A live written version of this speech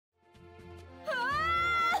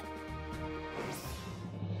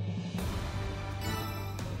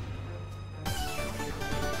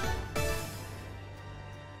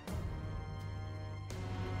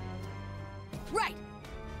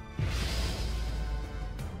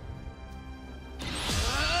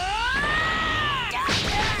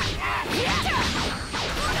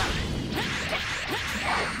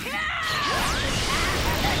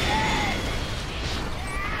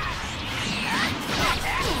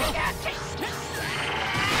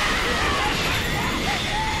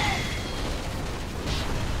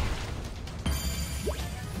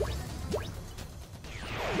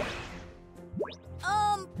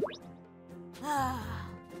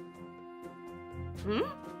Hmm?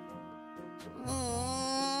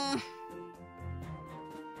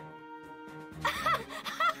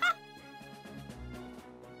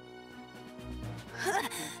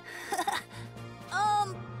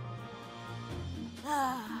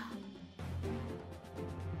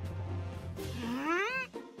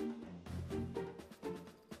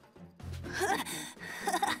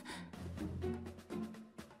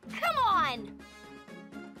 Come on!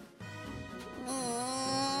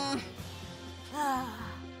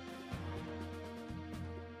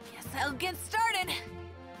 Guess I'll get started.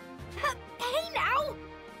 Hey now!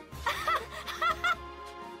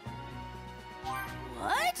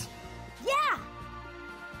 What? Yeah!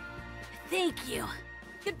 Thank you.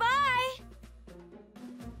 Goodbye!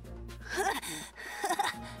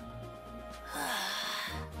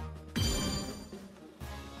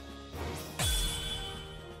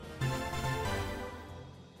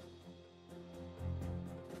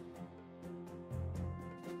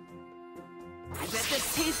 I bet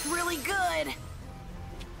this tastes really good.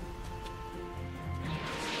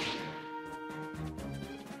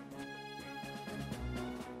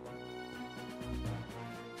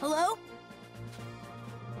 Hello?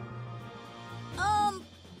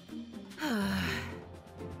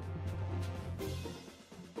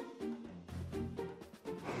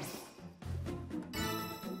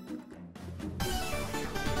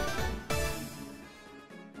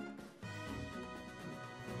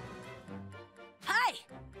 Hi.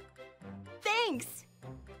 Thanks.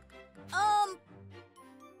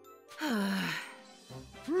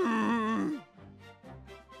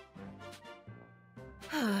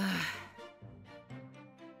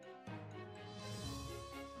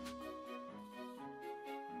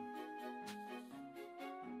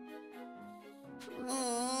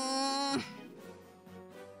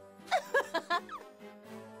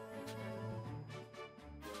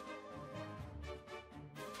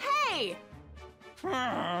 Hey!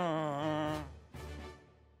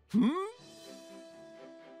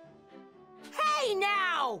 Hey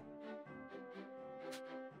now!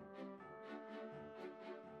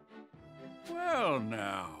 Well,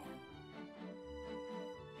 now.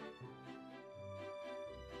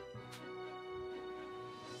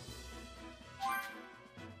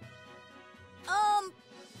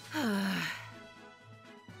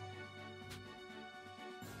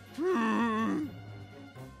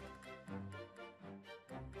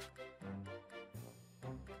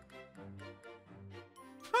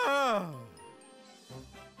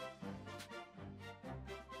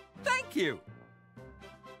 Thank you.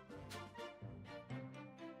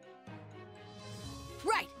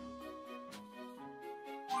 Right.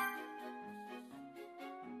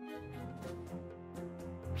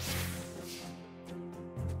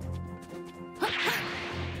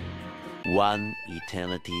 One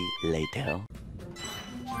eternity later.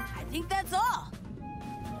 I think that's all.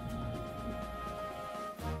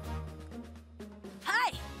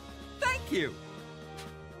 Hi. Thank you.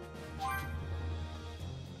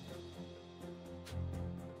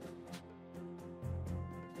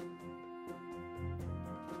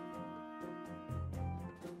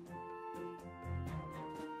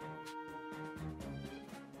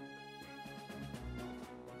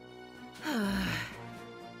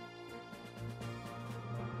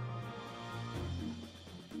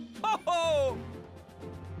 Ho-ho!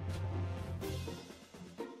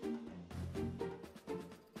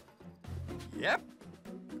 Yep.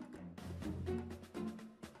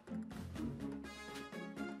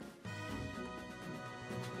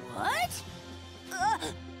 What?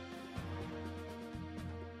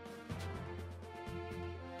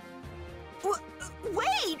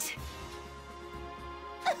 Wait!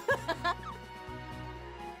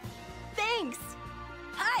 Thanks.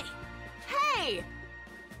 Hi. Hey.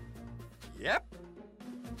 Yep.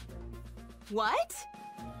 What?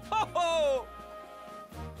 Ho-ho!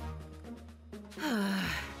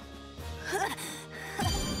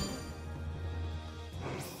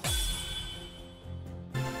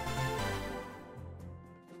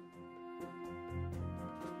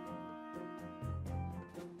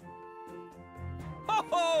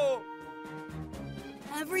 Ho-ho!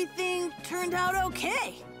 Everything turned out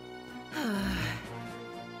okay.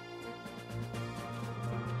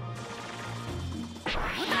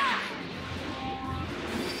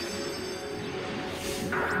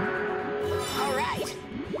 All right.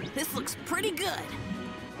 This looks pretty good.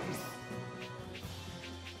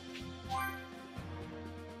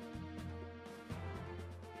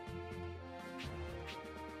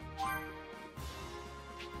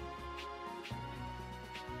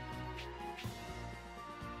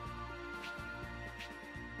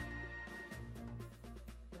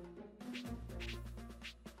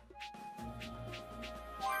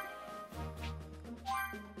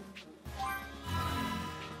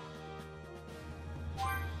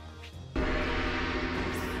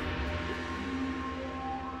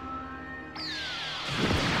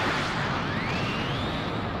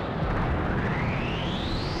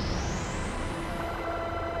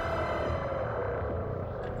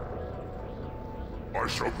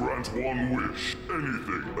 shall grant one wish,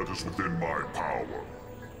 anything that is within my power.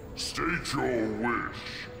 State your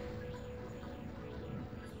wish.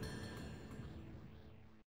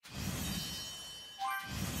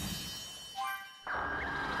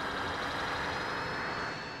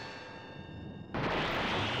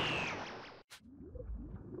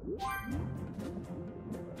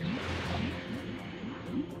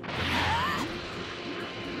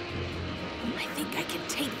 I think I can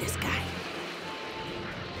take this guy.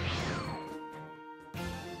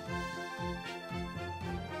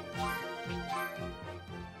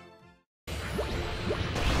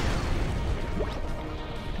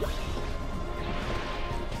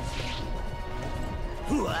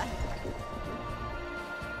 What?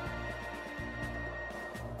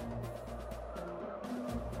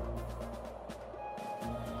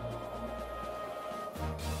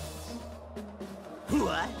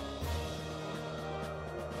 What?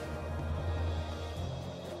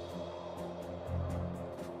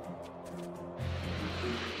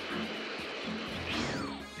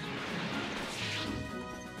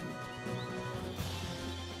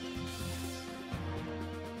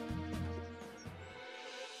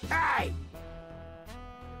 Hey!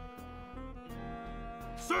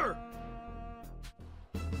 Sir!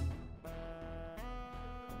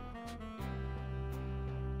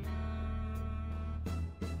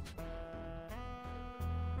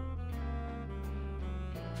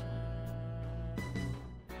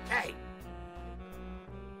 Hey!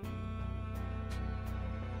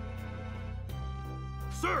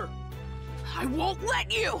 Sir! I won't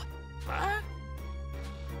let you! Huh?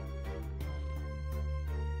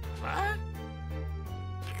 Huh?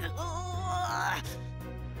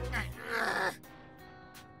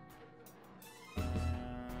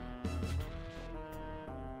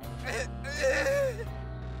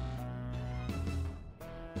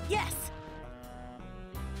 Yes!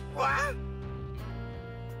 What?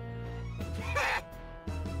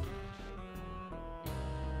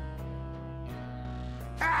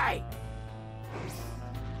 Hey!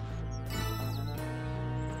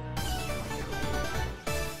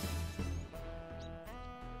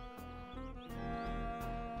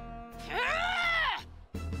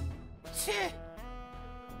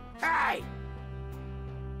 Hey!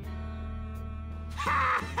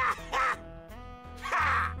 Ha ha ha!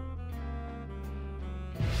 Ha!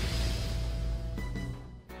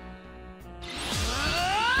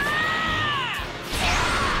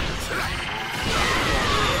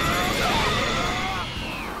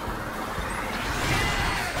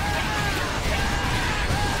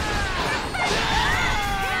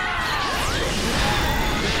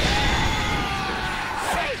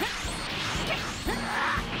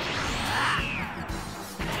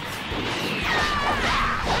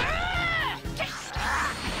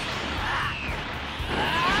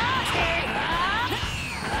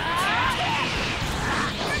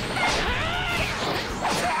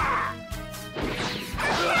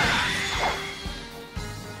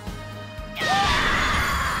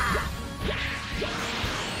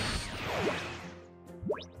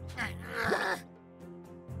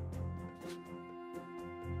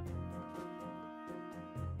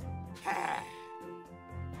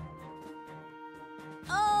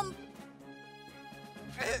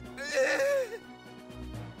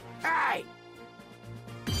 Hey!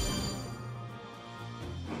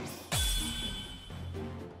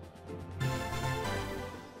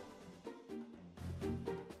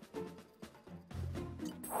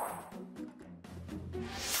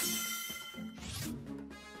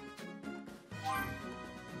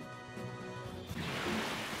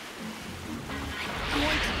 I'm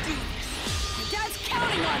going to do this. My dad's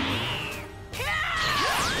counting on me.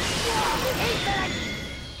 Hate that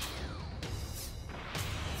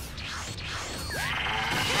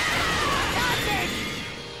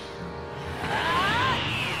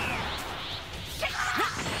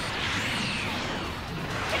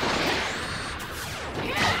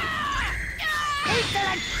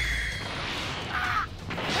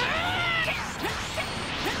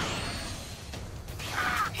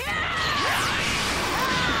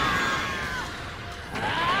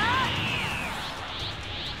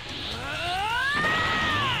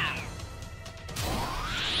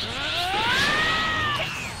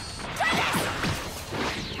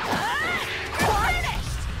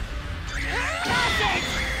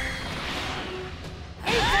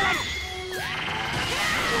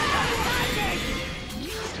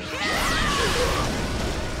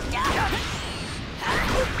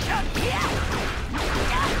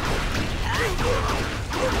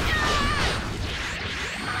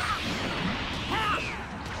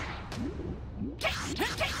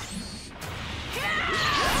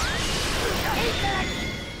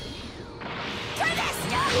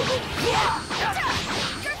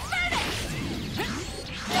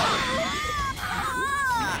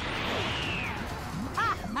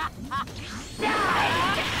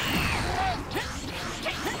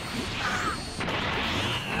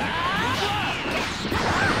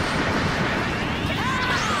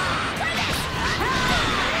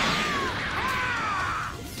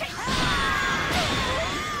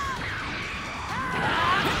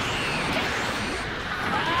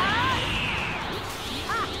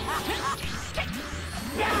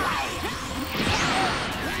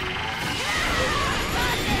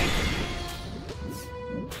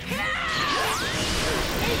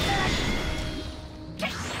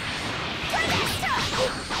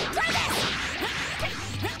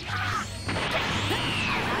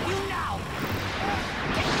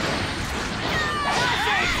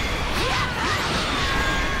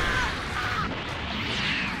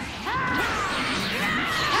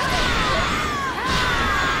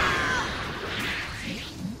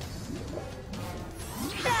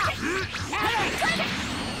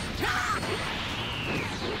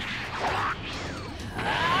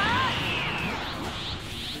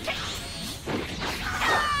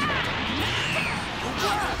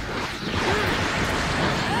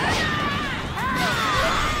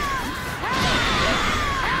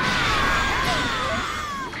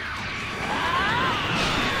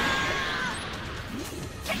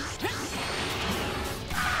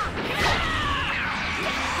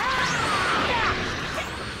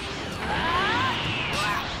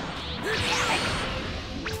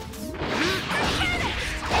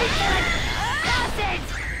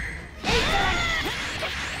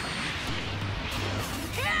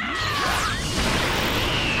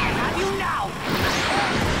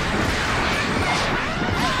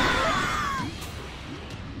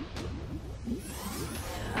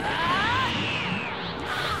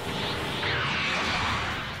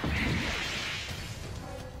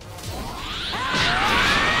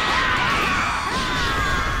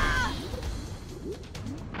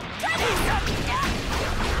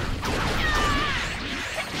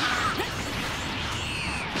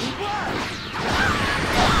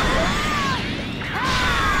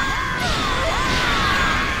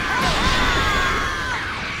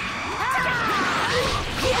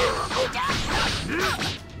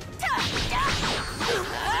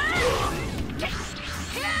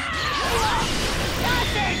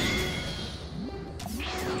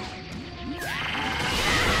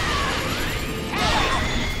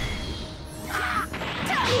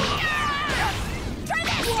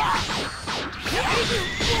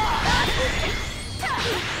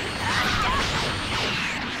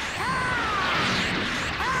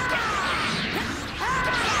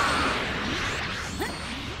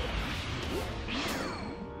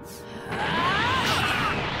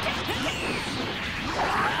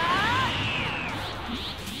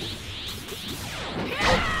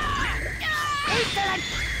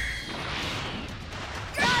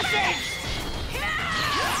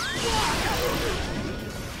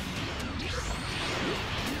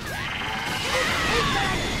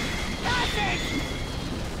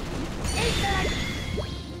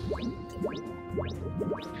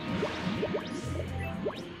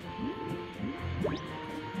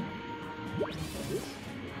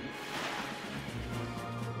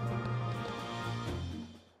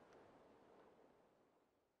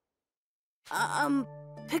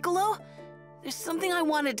Piccolo? There's something I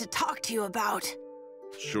wanted to talk to you about.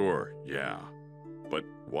 Sure, yeah. But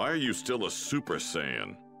why are you still a Super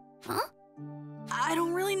Saiyan? Huh? I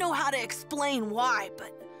don't really know how to explain why,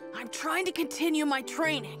 but I'm trying to continue my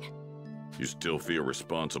training. You still feel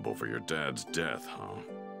responsible for your dad's death, huh?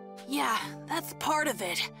 Yeah, that's part of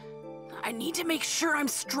it. I need to make sure I'm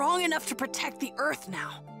strong enough to protect the Earth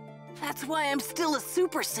now. That's why I'm still a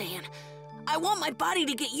Super Saiyan. I want my body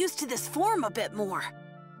to get used to this form a bit more.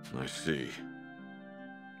 I see.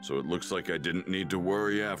 So it looks like I didn't need to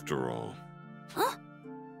worry after all. Huh?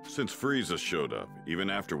 Since Frieza showed up, even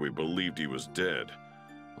after we believed he was dead,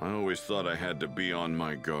 I always thought I had to be on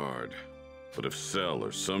my guard. But if Cell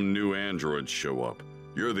or some new androids show up,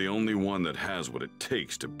 you're the only one that has what it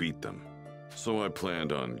takes to beat them. So I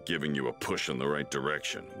planned on giving you a push in the right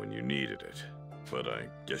direction when you needed it. But I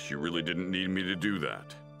guess you really didn't need me to do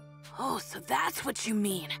that. Oh, so that's what you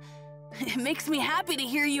mean. It makes me happy to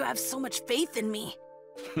hear you have so much faith in me.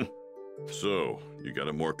 So, you got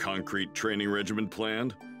a more concrete training regimen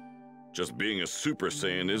planned? Just being a Super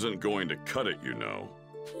Saiyan isn't going to cut it, you know.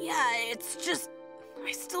 Yeah, it's just...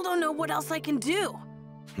 I still don't know what else I can do.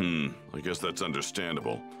 I guess that's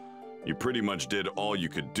understandable. You pretty much did all you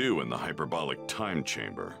could do in the hyperbolic time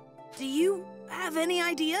chamber. Do you have any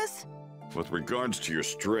ideas? With regards to your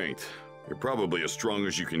strength, you're probably as strong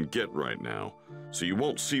as you can get right now, so you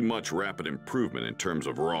won't see much rapid improvement in terms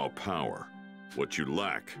of raw power. What you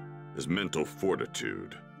lack is mental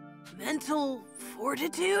fortitude. Mental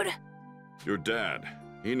fortitude? Your dad,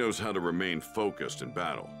 he knows how to remain focused in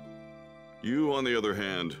battle. You, on the other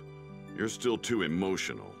hand, you're still too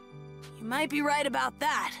emotional. You might be right about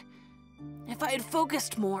that. If I had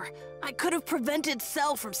focused more, I could have prevented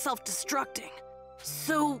Cell from self-destructing.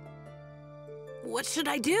 So, what should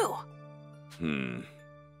I do?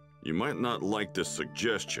 You might not like this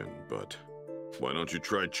suggestion, but why don't you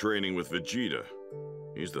try training with Vegeta?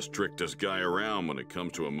 He's the strictest guy around when it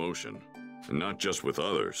comes to emotion. And not just with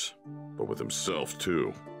others, but with himself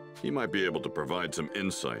too. He might be able to provide some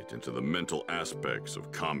insight into the mental aspects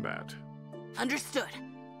of combat. Understood.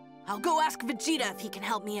 I'll go ask Vegeta if he can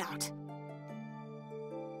help me out.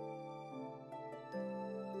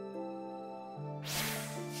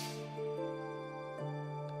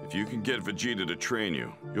 If you can get Vegeta to train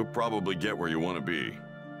you, you'll probably get where you want to be.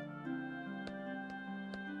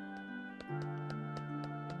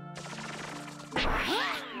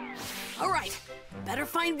 All right, better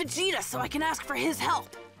find Vegeta so I can ask for his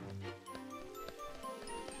help.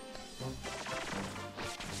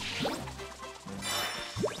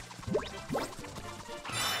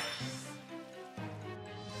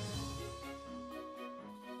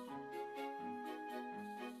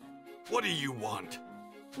 What do you want?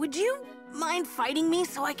 Would you mind fighting me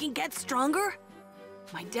so I can get stronger?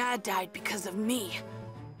 My dad died because of me.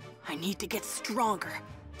 I need to get stronger,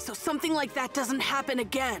 so something like that doesn't happen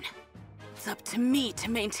again. It's up to me to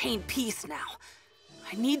maintain peace now.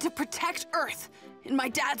 I need to protect Earth in my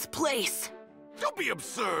dad's place. Don't be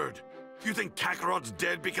absurd! You think Kakarot's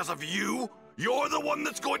dead because of you? You're the one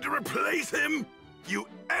that's going to replace him? You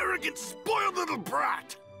arrogant, spoiled little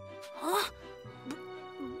brat! Huh?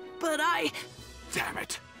 But I... Damn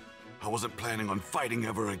it! I wasn't planning on fighting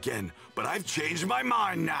ever again, but I've changed my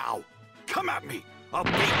mind now! Come at me! I'll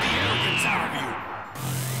beat the arrogance out of you!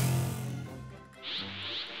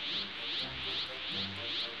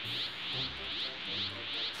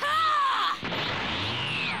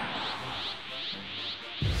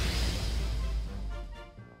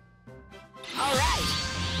 All right,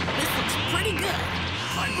 this looks pretty good.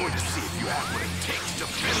 I'm going to see if you have what it takes to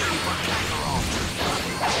fill in for Kakarot!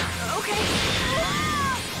 Okay.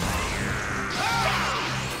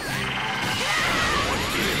 What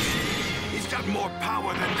gives? He's got more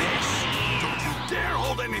power than this! Don't you dare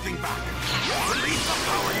hold anything back! Release the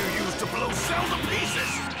power you use to blow Cell to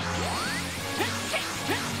pieces!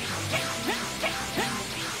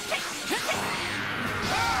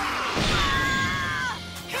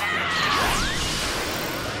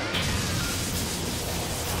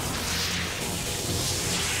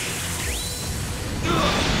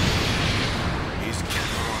 He's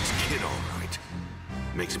Kakarot's kid, all right.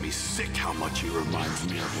 Makes me sick how much he reminds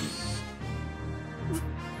me of him.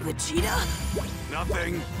 Vegeta?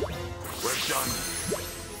 Nothing. We're done.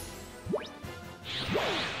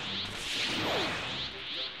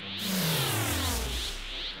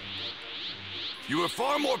 You were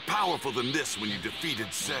far more powerful than this when you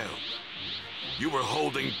defeated Cell. You were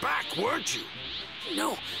holding back, weren't you?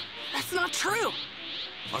 No, that's not true.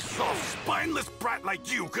 A soft, spineless brat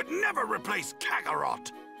like you could never replace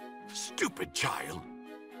Kakarot. Stupid child.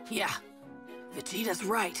 Yeah, Vegeta's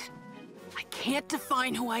right. I can't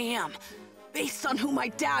define who I am based on who my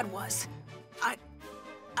dad was.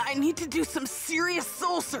 I need to do some serious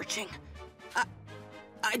soul searching.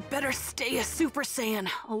 I'd better stay a Super Saiyan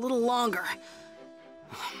a little longer.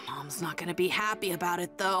 Mom's not gonna be happy about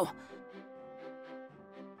it, though.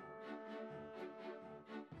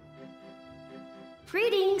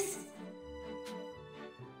 Greetings!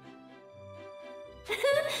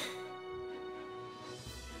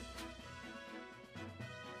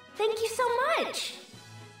 Thank you so much!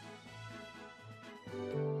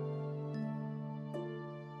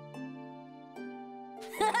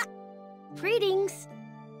 Greetings!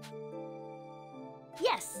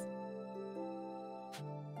 Yes.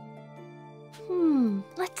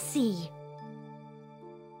 Let's see.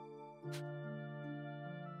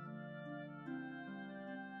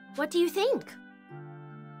 What do you think?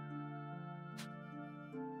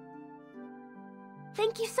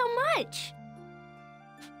 Thank you so much!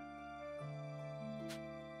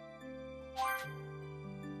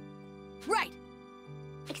 Right!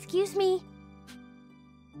 Excuse me.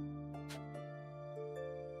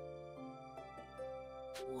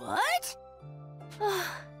 What?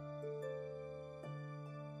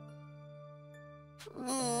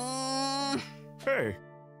 Hey,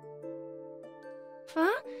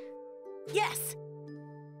 Huh? Yes!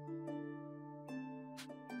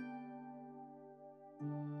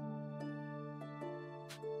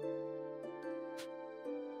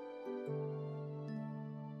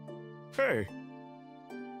 hey,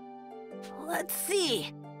 Let's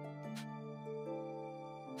see.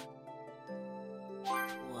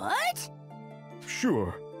 What?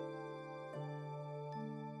 sure.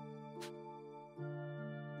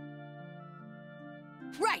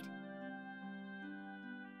 Right!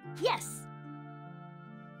 Yes.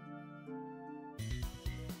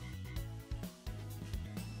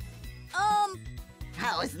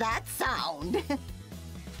 How's that sound?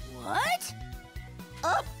 What?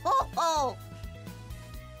 Oh, ho, ho!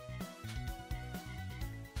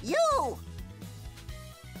 You!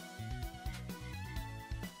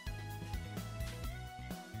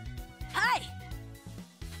 Hi!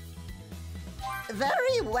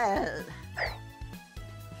 Very well.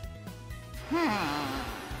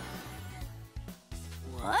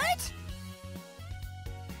 What?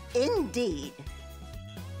 Indeed.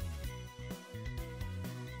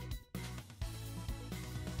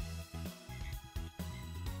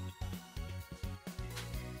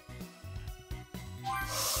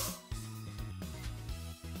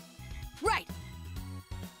 Right!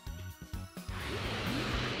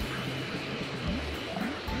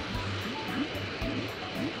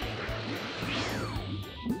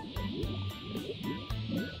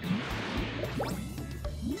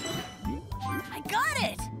 I got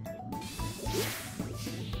it!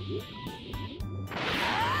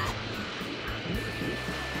 Ah!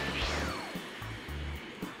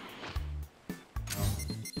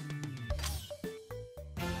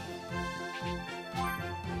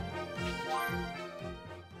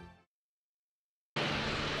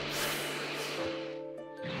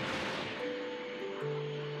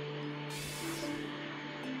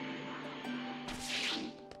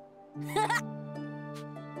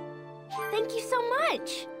 Thank you so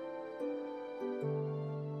much!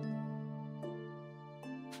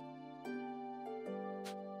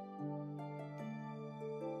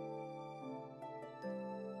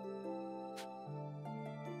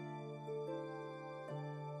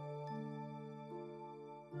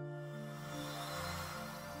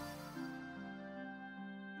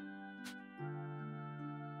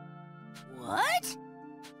 What?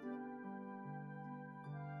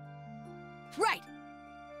 Right!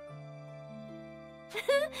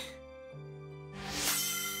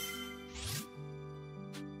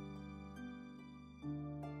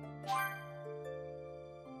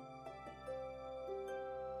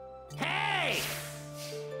 Hey!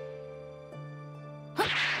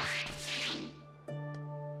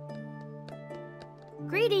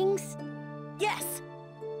 Greetings! Yes!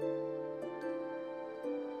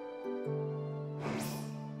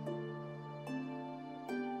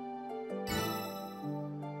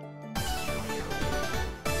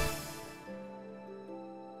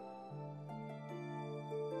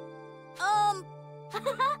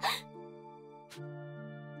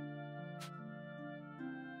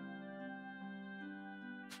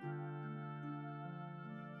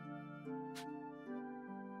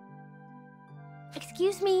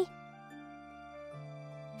 Excuse me.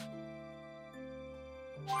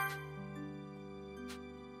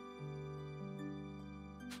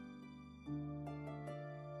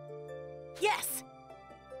 Yes!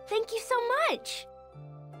 Thank you so much.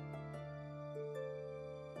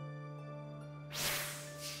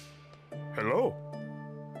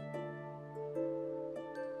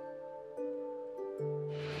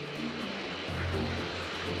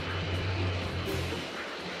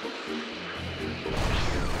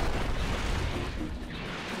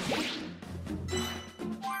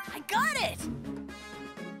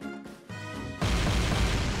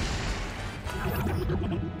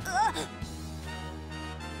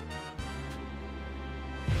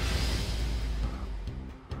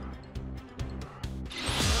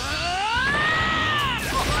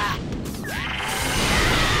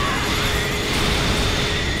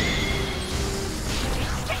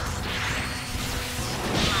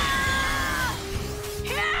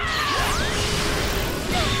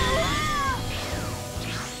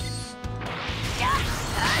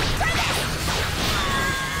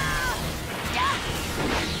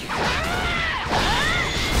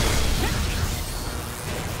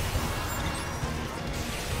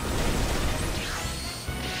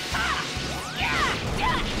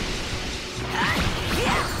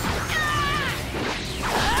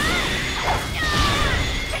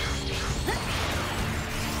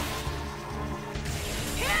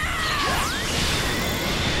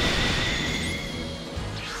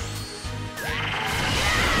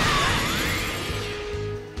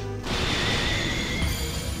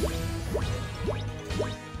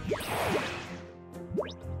 I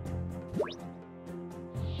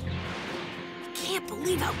can't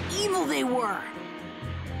believe how evil they were!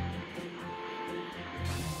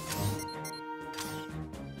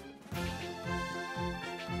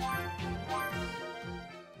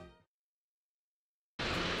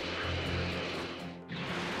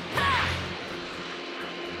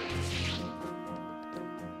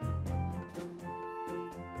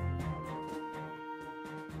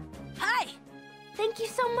 Hi! Thank you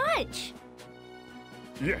so much.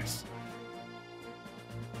 Yes.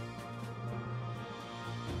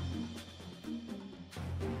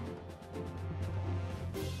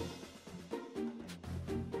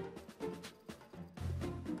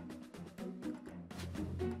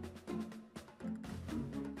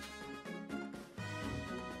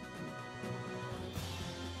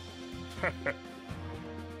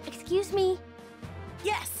 Excuse me.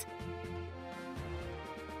 Yes!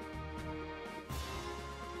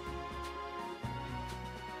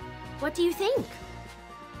 What do you think?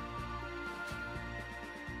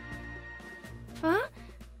 Huh?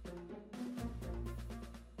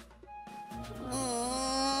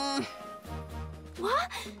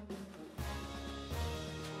 What?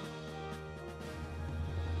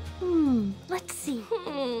 Let's see.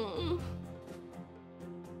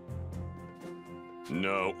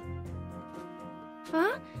 No.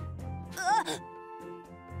 Huh?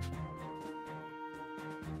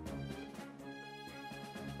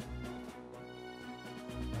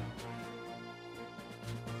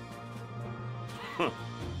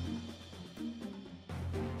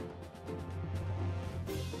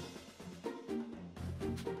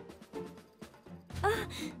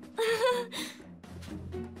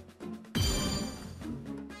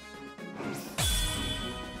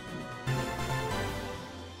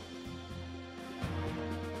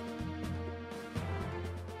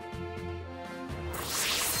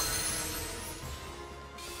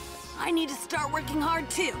 I need to start working hard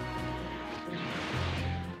too.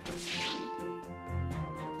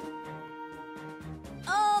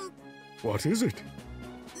 What is it?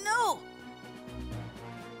 No!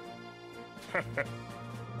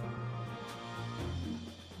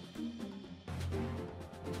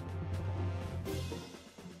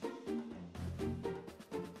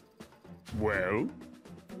 Well?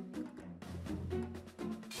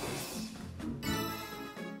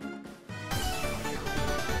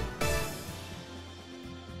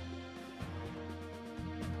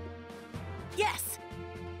 Yes!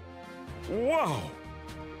 Wow!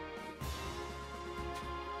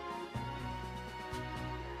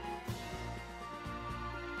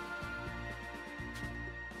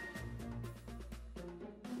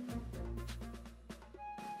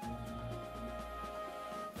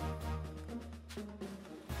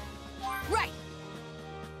 Right!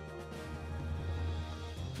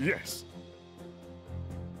 Yes.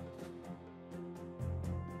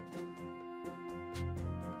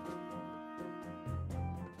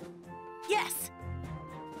 Yes!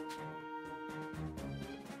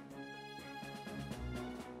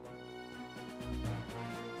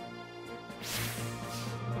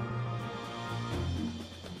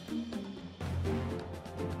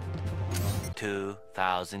 Two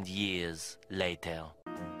 2,000 years later.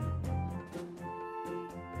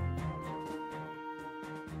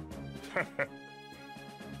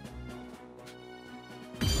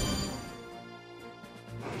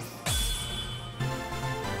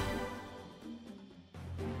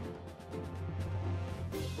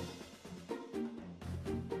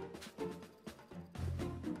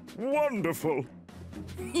 Wonderful!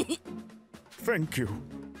 Thank you.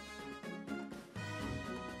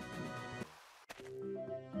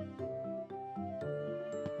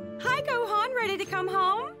 Hi, Gohan. Ready to come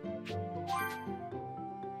home?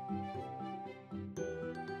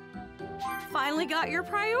 Finally got your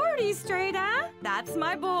priorities straight, huh? That's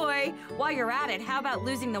my boy. While you're at it, how about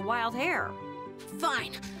losing the wild hair?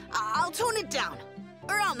 Fine. I'll tone it down.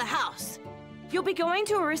 Around the house. You'll be going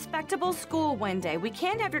to a respectable school one day. We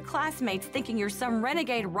can't have your classmates thinking you're some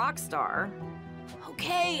renegade rock star.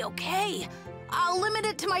 Okay, okay. I'll limit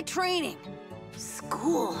it to my training.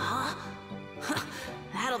 School, huh?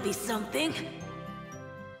 That'll be something.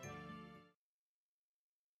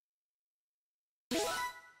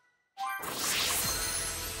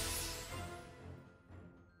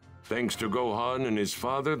 Thanks to Gohan and his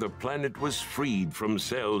father, the planet was freed from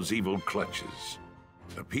Cell's evil clutches.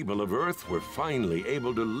 The people of Earth were finally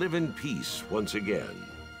able to live in peace once again.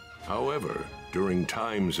 However, during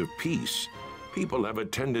times of peace, people have a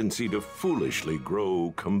tendency to foolishly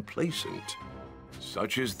grow complacent.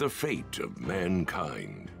 Such is the fate of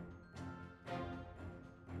mankind.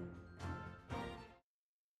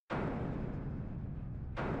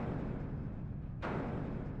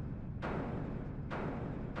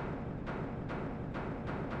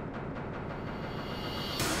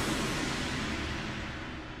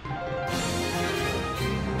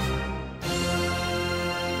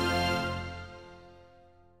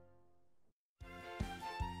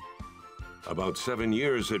 About 7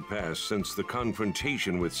 years had passed since the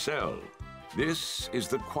confrontation with Cell. This is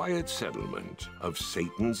the quiet settlement of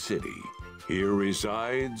Satan City. Here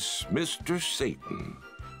resides Mr. Satan,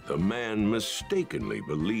 the man mistakenly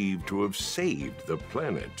believed to have saved the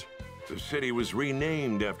planet. The city was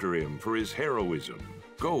renamed after him for his heroism.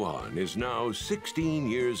 Gohan is now 16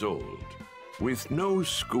 years old. With no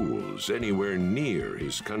schools anywhere near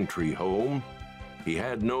his country home, he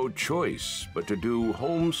had no choice but to do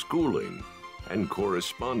homeschooling and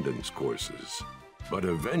correspondence courses. But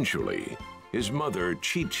eventually, his mother,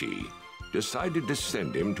 Chi-Chi, decided to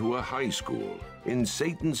send him to a high school in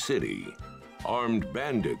Satan City. Armed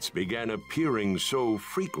bandits began appearing so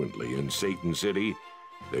frequently in Satan City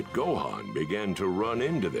that Gohan began to run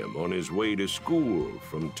into them on his way to school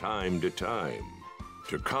from time to time.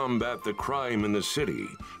 To combat the crime in the city,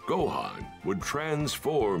 Gohan would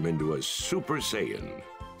transform into a Super Saiyan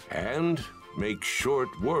and make short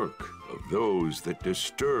work of those that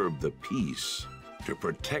disturb the peace. To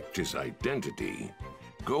protect his identity,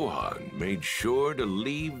 Gohan made sure to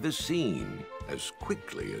leave the scene as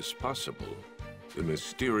quickly as possible. The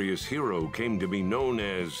mysterious hero came to be known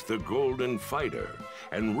as the Golden Fighter,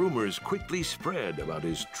 and rumors quickly spread about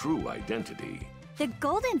his true identity. The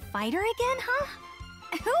Golden Fighter again, huh?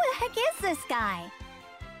 Who the heck is this guy?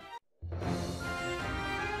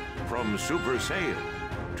 From Super Saiyan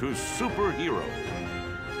to superhero.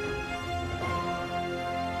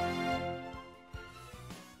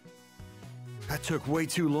 That took way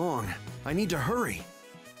too long. I need to hurry.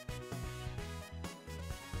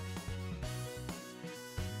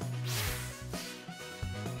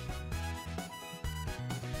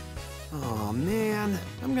 Oh man,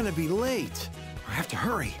 I'm gonna be late. I have to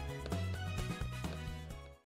hurry.